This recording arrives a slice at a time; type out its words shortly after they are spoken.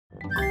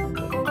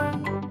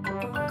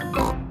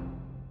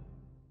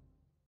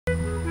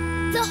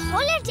The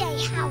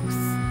holiday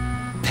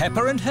house.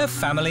 Peppa and her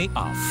family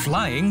are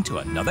flying to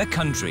another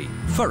country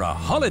for a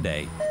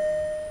holiday.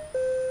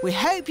 We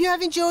hope you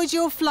have enjoyed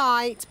your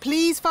flight.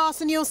 Please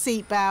fasten your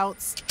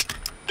seatbelts.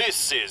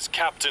 This is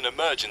Captain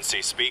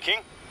Emergency speaking.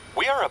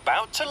 We are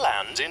about to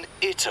land in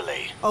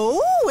Italy.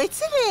 Oh,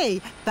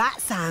 Italy! That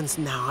sounds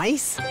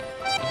nice.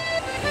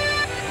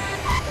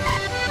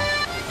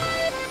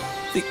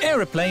 The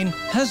aeroplane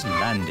has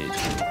landed.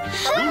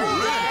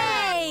 Hooray!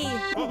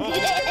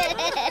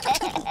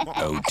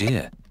 Oh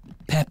dear,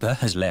 Peppa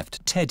has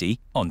left Teddy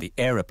on the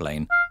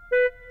aeroplane.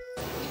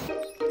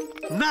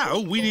 Now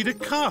we need a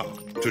car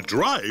to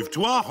drive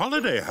to our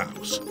holiday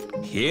house.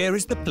 Here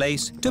is the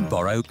place to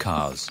borrow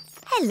cars.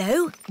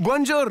 Hello.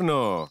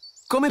 Buongiorno.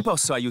 Come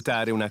posso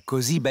aiutare una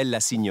così bella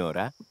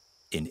signora?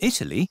 In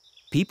Italy,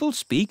 people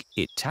speak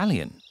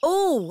Italian.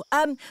 Oh,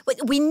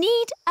 we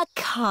need a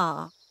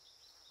car.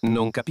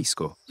 Non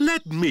capisco.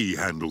 Let me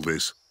handle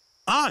this.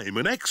 I'm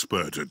an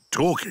expert at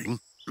talking.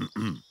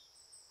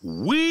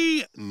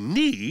 We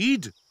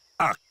need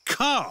a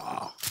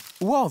car.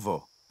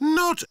 Uovo.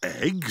 Not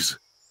eggs.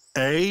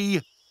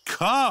 A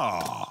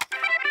car.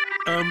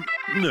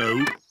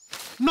 No.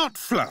 Not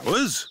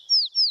flowers.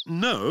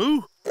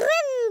 No.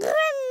 Brum,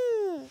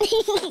 brum.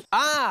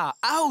 Ah,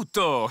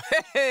 auto.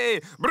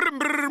 Brum,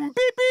 brum,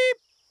 beep,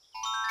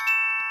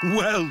 beep.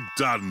 Well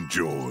done,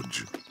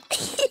 George.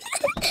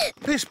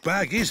 This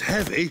bag is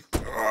heavy.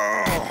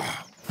 Oh.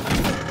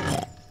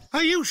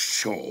 Are you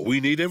sure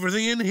we need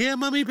everything in here,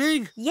 Mummy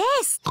Pig?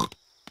 Yes.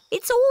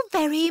 It's all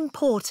very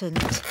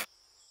important.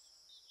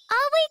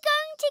 Are we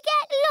going to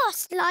get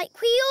lost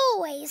like we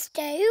always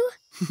do?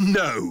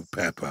 No,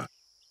 Peppa.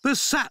 The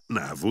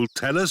sat-nav will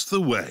tell us the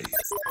way.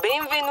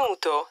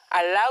 Benvenuto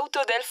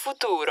all'auto del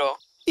futuro.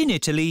 In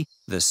Italy,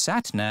 the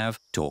sat-nav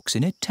talks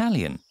in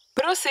Italian.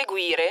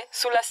 Proseguire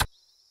sulla...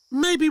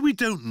 Maybe we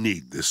don't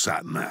need the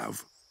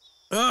sat-nav.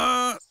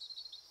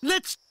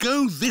 Let's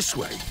go this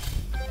way.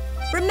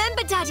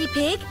 Remember, Daddy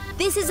Pig,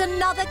 this is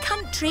another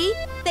country.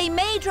 They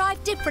may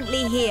drive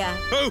differently here.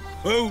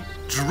 Oh,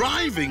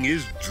 driving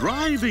is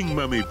driving,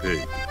 Mummy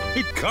Pig.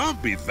 It can't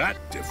be that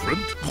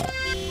different.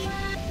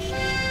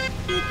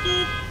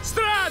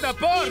 Strada,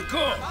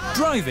 porco!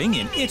 Driving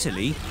in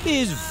Italy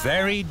is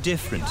very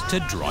different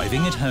to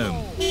driving at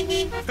home.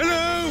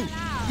 Hello!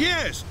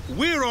 Yes,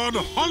 we're on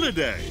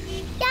holiday.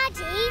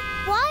 Daddy,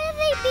 why are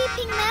they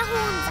beeping their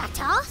horns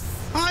at us?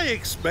 I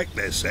expect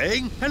they're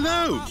saying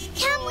hello.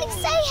 Can we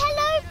say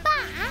hello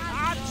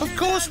back? Of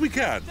course we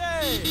can.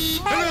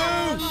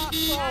 Hello!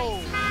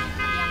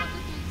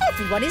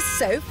 Everyone is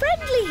so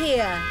friendly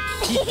here.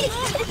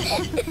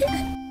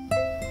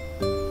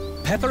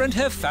 Peppa and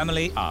her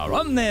family are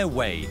on their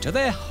way to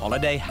their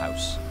holiday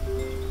house.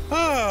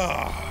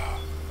 Ah,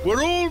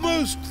 we're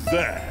almost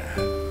there.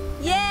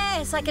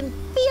 Yes, I can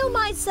feel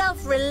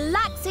myself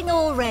relaxing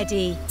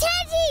already.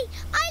 Teddy!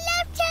 I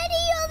left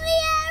Teddy on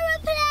the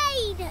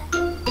aeroplane!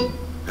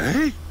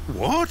 Eh?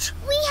 What?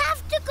 We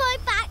have to go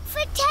back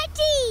for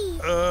Teddy!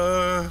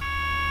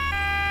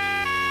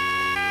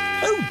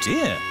 Oh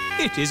dear,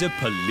 it is a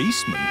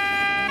policeman.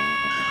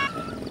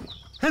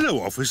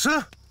 Hello,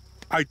 officer.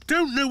 I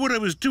don't know what I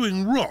was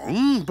doing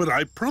wrong, but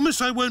I promise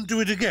I won't do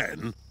it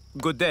again.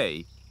 Good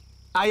day.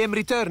 I am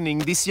returning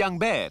this young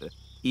bear.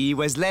 He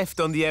was left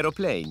on the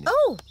aeroplane.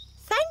 Oh,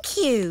 thank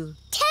you.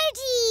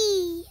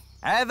 Teddy!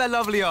 Have a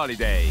lovely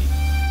holiday.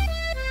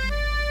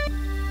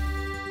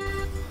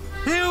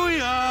 Here we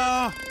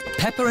are.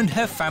 Peppa and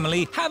her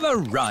family have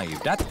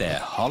arrived at their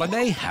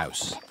holiday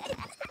house.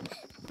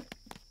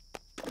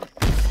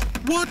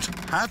 What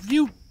have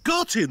you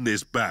got in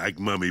this bag,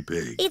 Mummy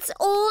Pig? It's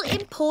all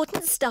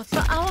important stuff for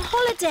our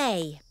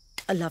holiday.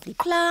 A lovely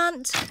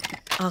plant,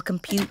 our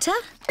computer,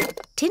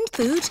 tinned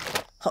food,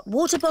 hot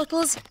water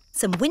bottles,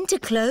 some winter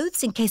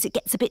clothes in case it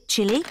gets a bit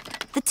chilly,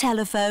 the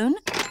telephone.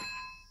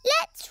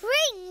 Let's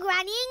ring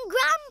Granny and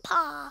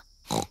Grandpa.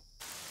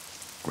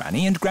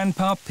 Granny and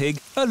Grandpa Pig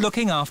are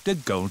looking after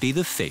Goldie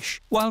the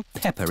fish while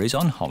Peppa is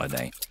on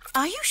holiday.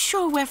 Are you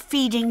sure we're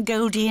feeding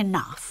Goldie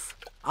enough?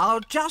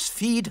 I'll just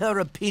feed her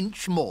a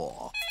pinch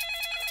more.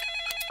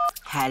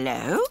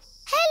 Hello?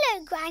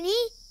 Hello,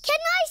 Granny. Can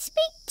I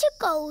speak to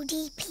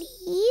Goldie,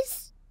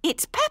 please?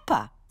 It's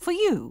Peppa, for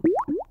you.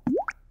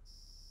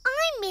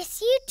 I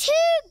miss you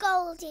too,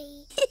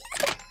 Goldie.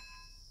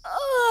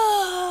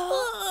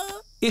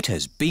 It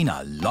has been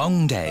a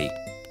long day.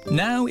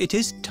 Now it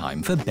is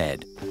time for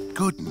bed.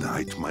 Good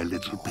night, my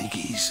little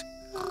piggies.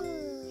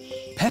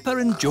 Peppa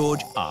and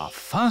George are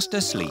fast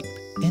asleep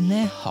in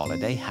their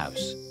holiday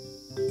house.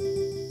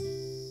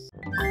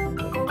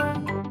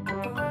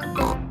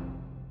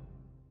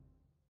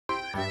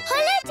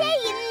 Holiday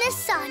in the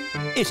sun.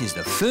 It is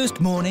the first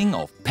morning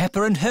of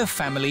Peppa and her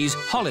family's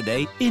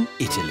holiday in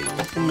Italy.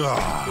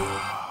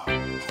 Ah,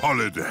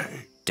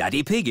 holiday.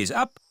 Daddy Pig is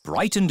up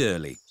bright and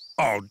early.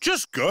 I'll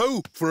just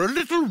go for a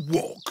little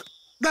walk.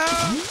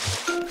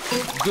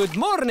 Good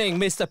morning,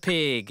 Mr.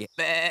 Pig.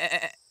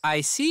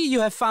 I see you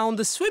have found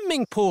a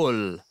swimming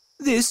pool.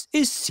 This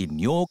is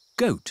Signor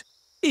Goat.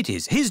 It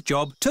is his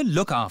job to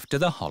look after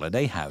the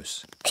holiday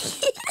house.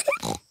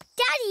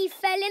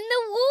 in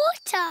the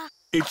water.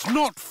 It's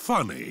not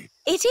funny.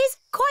 It is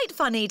quite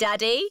funny,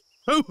 Daddy.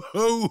 Ho,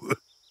 ho!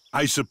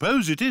 I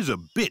suppose it is a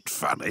bit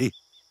funny.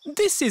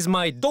 This is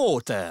my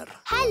daughter.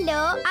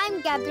 Hello,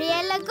 I'm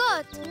Gabriella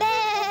Goat.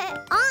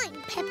 I'm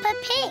Peppa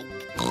Pig.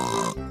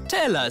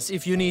 Tell us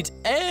if you need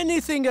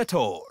anything at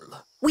all.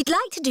 We'd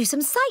like to do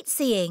some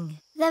sightseeing.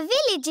 The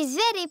village is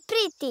very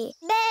pretty.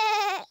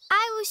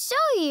 I will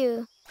show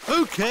you.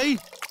 OK,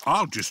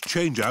 I'll just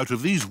change out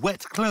of these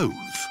wet clothes.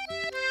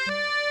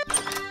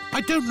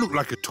 I don't look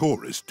like a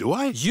tourist, do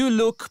I? You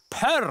look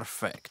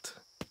perfect.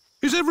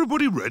 Is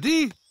everybody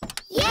ready?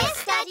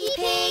 Yes, Daddy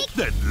Pig.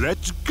 Then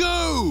let's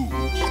go!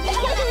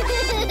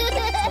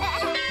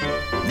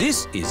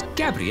 This is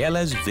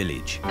Gabriella's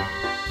village.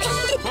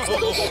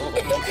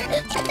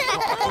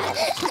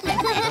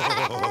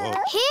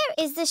 Here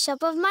is the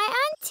shop of my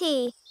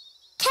auntie.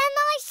 Can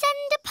I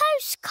send a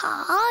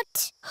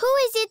postcard? Who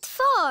is it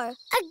for?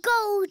 A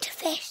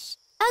goldfish.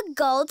 A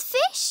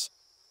goldfish?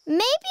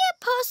 Maybe a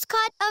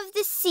postcard of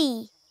the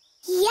sea.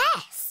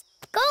 Yes,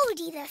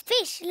 Goldie the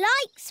fish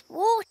likes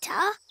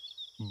water.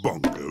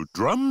 Bongo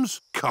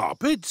drums,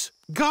 carpets,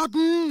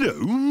 garden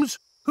gnomes.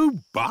 Who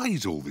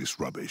buys all this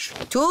rubbish?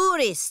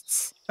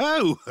 Tourists.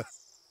 Oh,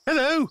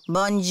 hello.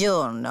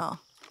 Buongiorno.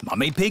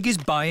 Mummy Pig is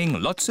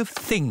buying lots of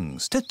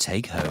things to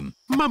take home.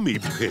 Mummy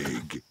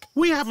Pig,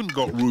 we haven't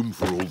got room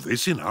for all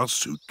this in our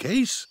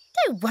suitcase.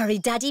 Don't worry,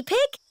 Daddy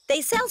Pig.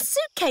 They sell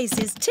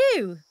suitcases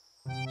too.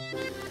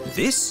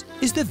 This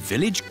is the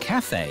village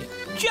cafe.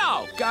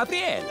 Ciao,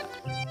 Gabriella.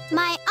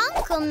 My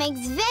uncle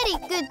makes very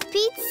good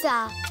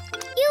pizza.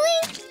 You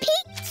eat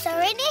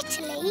pizza in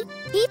Italy?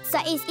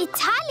 Pizza is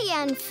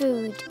Italian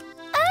food.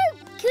 Oh,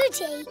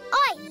 goody.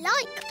 I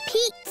like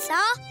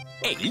pizza.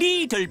 A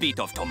little bit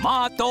of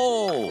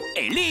tomato,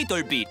 a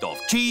little bit of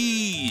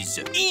cheese,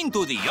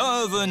 into the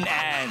oven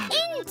and...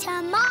 Into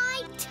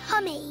my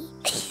tummy.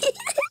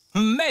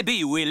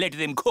 Maybe we'll let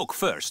them cook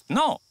first,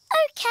 no?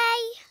 OK.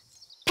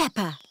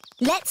 Peppa,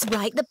 let's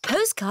write the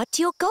postcard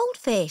to your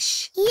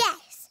goldfish.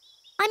 Yes.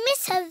 I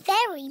miss her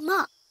very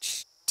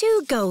much.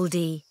 To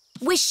Goldie.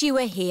 Wish you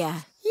were here.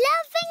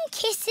 Love and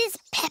kisses,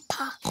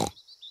 Peppa.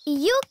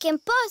 You can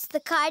post the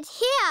card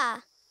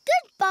here.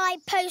 Goodbye,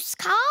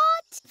 postcard.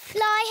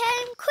 Fly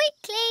home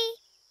quickly.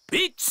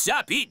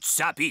 Pizza,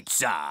 pizza,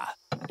 pizza.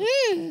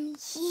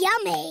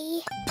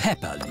 Yummy.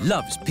 Peppa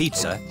loves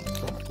pizza.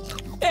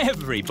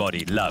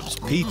 Everybody loves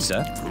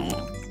pizza.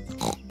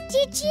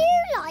 Did you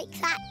like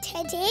that,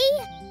 Teddy?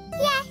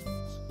 Yes,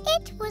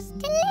 it was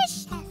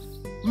delicious.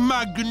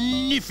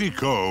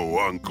 Magnifico,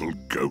 Uncle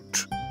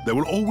Goat. There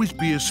will always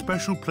be a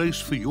special place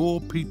for your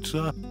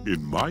pizza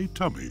in my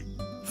tummy.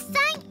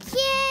 Thank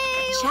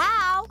you.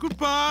 Ciao.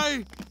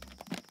 Goodbye.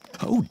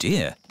 Oh,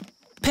 dear.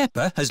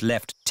 Peppa has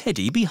left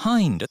Teddy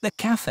behind at the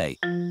cafe.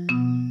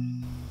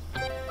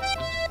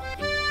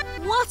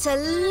 What a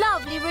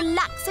lovely,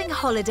 relaxing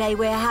holiday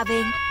we're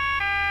having.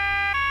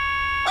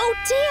 Oh,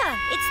 dear,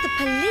 it's the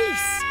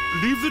police.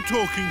 Leave the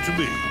talking to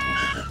me.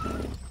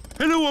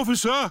 Hello,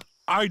 officer.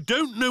 I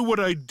don't know what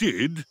I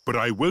did, but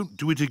I won't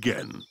do it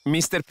again.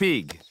 Mr.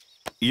 Pig,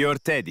 you're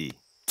Teddy.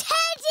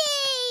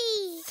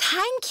 Teddy!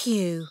 Thank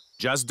you.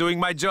 Just doing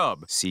my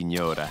job,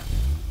 Signora.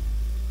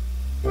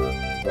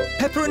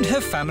 Peppa and her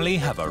family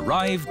have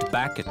arrived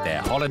back at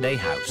their holiday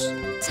house.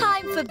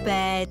 Time for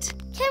bed.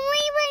 Can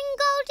we ring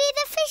Goldie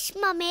the fish,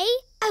 Mummy?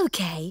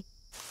 OK.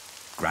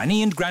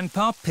 Granny and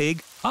Grandpa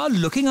Pig are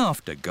looking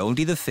after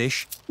Goldie the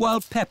fish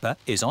while Peppa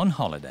is on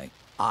holiday.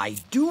 I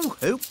do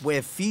hope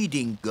we're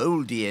feeding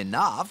Goldie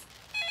enough.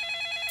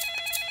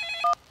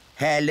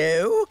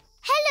 Hello?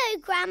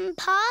 Hello,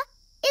 Grandpa.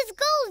 Is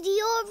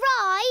Goldie all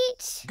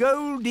right?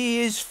 Goldie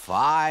is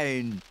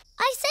fine.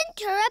 I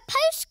sent her a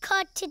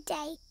postcard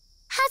today.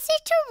 Has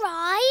it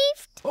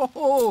arrived?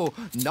 Oh,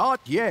 not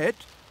yet,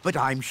 but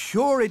I'm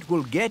sure it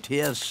will get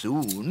here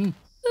soon.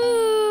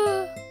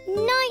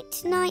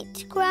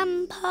 Night-night,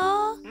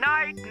 Grandpa.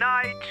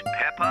 Night-night,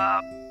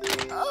 Peppa.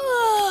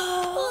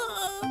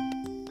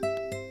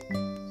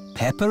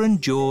 Peppa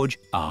and George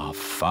are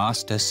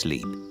fast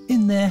asleep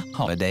in their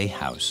holiday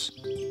house.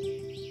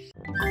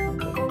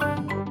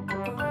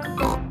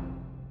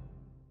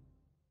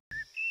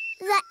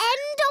 The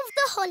end of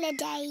the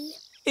holiday.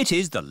 It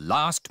is the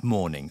last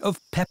morning of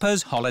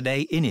Peppa's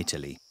holiday in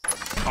Italy.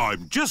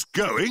 I'm just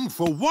going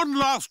for one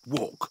last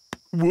walk.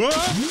 What?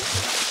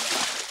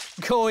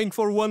 Going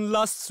for one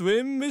last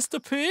swim, Mr.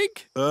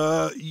 Pig?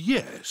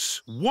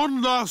 Yes.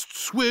 One last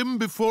swim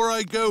before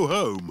I go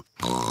home.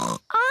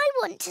 I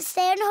want to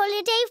stay on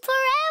holiday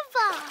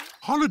forever.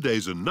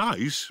 Holidays are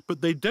nice,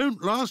 but they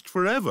don't last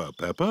forever,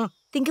 Peppa.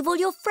 Think of all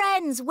your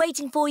friends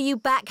waiting for you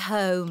back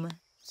home.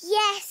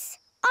 Yes,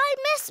 I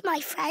miss my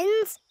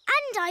friends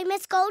and I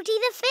miss Goldie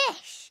the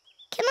fish.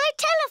 Can I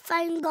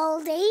telephone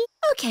Goldie?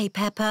 OK,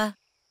 Peppa.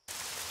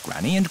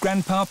 Granny and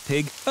Grandpa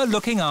Pig are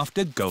looking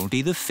after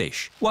Goldie the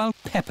fish while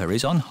Peppa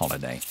is on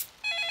holiday.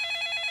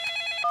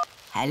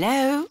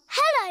 Hello?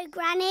 Hello,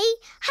 Granny.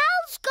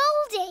 How's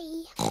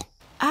Goldie?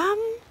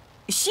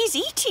 She's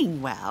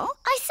eating well.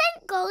 I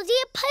sent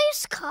Goldie a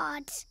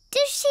postcard.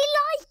 Does she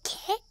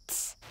like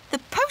it? The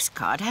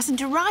postcard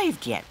hasn't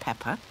arrived yet,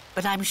 Peppa,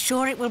 but I'm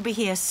sure it will be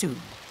here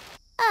soon.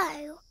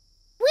 Oh,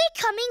 we're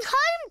coming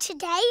home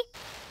today.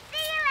 See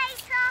you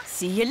later.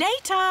 See you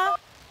later.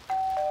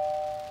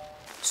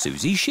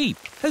 Suzy Sheep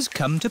has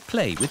come to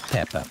play with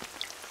Peppa.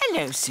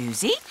 Hello,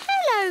 Suzy.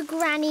 Hello,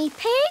 Granny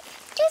Pig.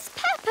 Is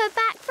Peppa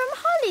back from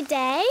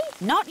holiday?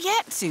 Not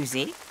yet,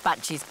 Suzy,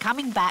 but she's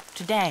coming back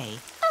today.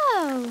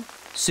 Oh.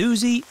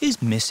 Suzy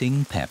is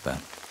missing Peppa.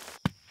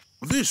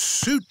 This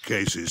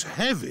suitcase is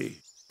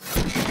heavy.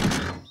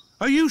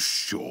 Are you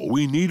sure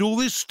we need all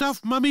this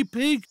stuff, Mummy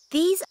Pig?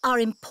 These are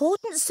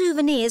important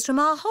souvenirs from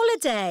our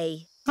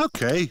holiday.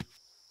 OK.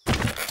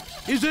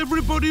 Is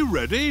everybody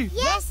ready?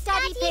 Yes,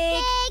 Daddy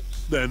Pig.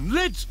 Then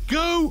let's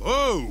go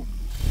home.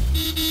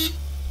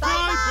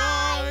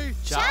 Bye-bye.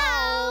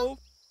 Ciao.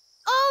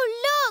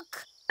 Oh,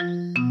 look.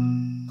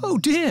 Oh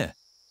dear,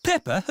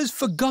 Peppa has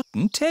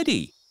forgotten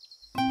Teddy.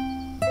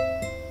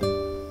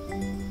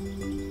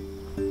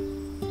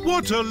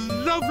 What a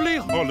lovely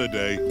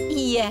holiday.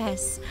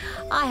 Yes,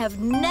 I have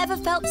never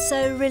felt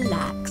so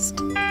relaxed.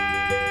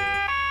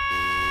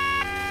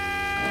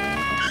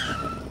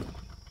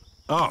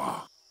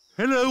 Ah,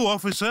 hello,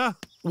 officer.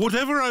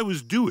 Whatever I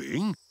was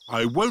doing,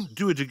 I won't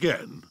do it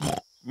again.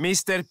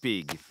 Mr.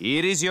 Pig,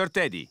 here is your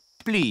teddy.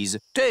 Please,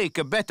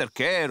 take better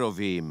care of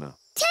him.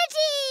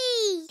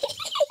 Teddy!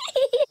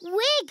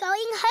 We're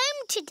going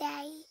home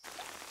today.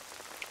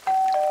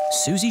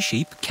 Suzy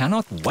Sheep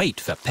cannot wait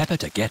for Peppa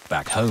to get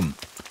back home.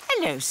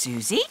 Hello,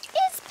 Suzy.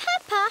 Is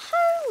Peppa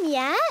home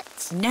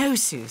yet? No,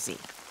 Suzy,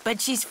 but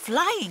she's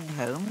flying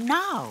home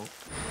now.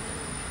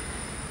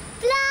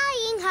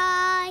 Flying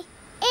high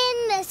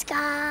in the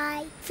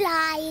sky.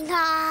 Flying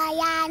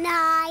high and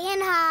high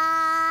and high.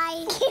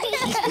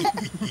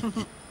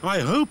 I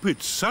hope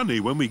it's sunny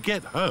when we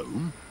get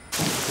home.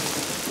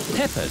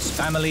 Peppa's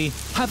family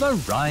have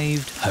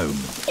arrived home.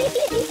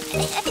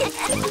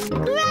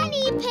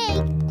 Granny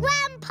Pig!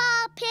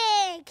 Grandpa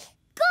Pig!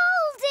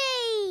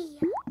 Goldie!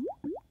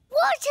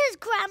 What has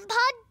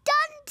Grandpa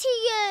done to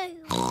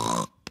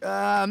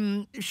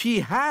you? She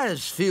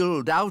has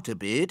filled out a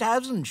bit,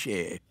 hasn't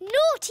she?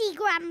 Naughty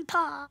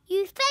Grandpa!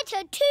 You fed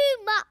her too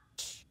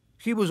much.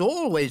 She was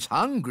always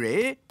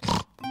hungry.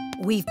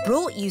 We've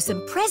brought you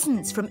some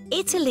presents from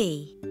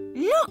Italy.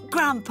 Look,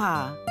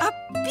 Grandpa, a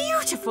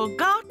beautiful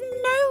garden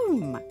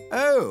gnome.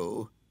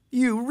 Oh,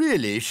 you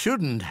really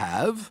shouldn't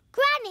have.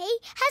 Granny,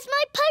 has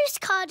my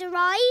postcard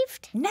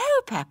arrived?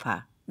 No,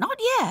 Peppa, not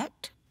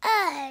yet.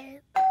 Oh.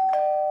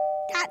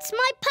 That's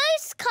my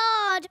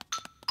postcard.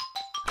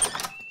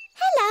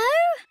 Hello.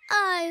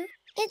 Oh,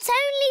 it's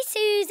only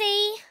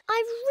Suzy.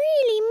 I've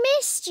really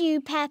missed you,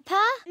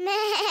 Peppa.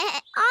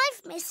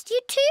 I've missed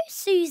you too,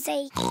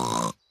 Suzy.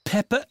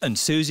 Peppa and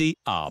Suzy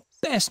are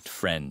best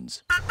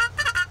friends.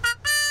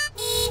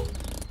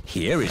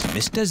 Here is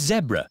Mr.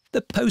 Zebra,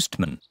 the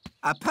postman.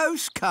 A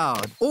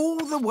postcard all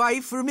the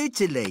way from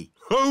Italy.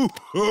 Ho,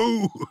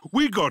 ho!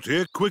 We got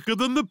here quicker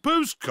than the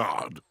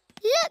postcard.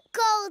 Look,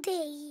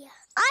 Goldie.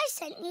 I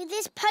sent you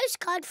this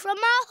postcard from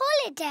our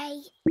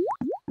holiday.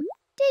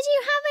 Did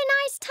you have a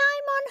nice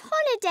time on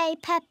holiday,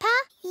 Peppa?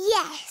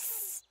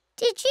 Yes.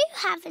 Did you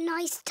have a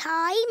nice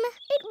time?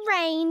 It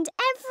rained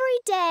every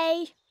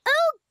day.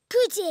 Oh,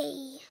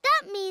 goody.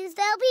 That means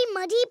there'll be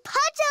muddy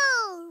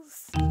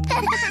puddles.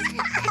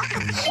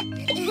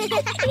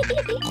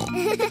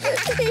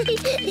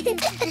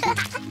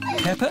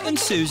 Peppa and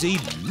Suzy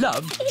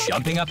love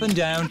jumping up and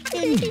down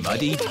in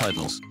muddy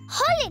puddles.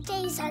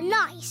 Holidays are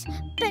nice,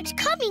 but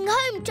coming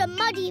home to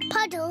muddy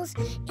puddles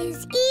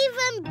is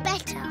even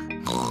better.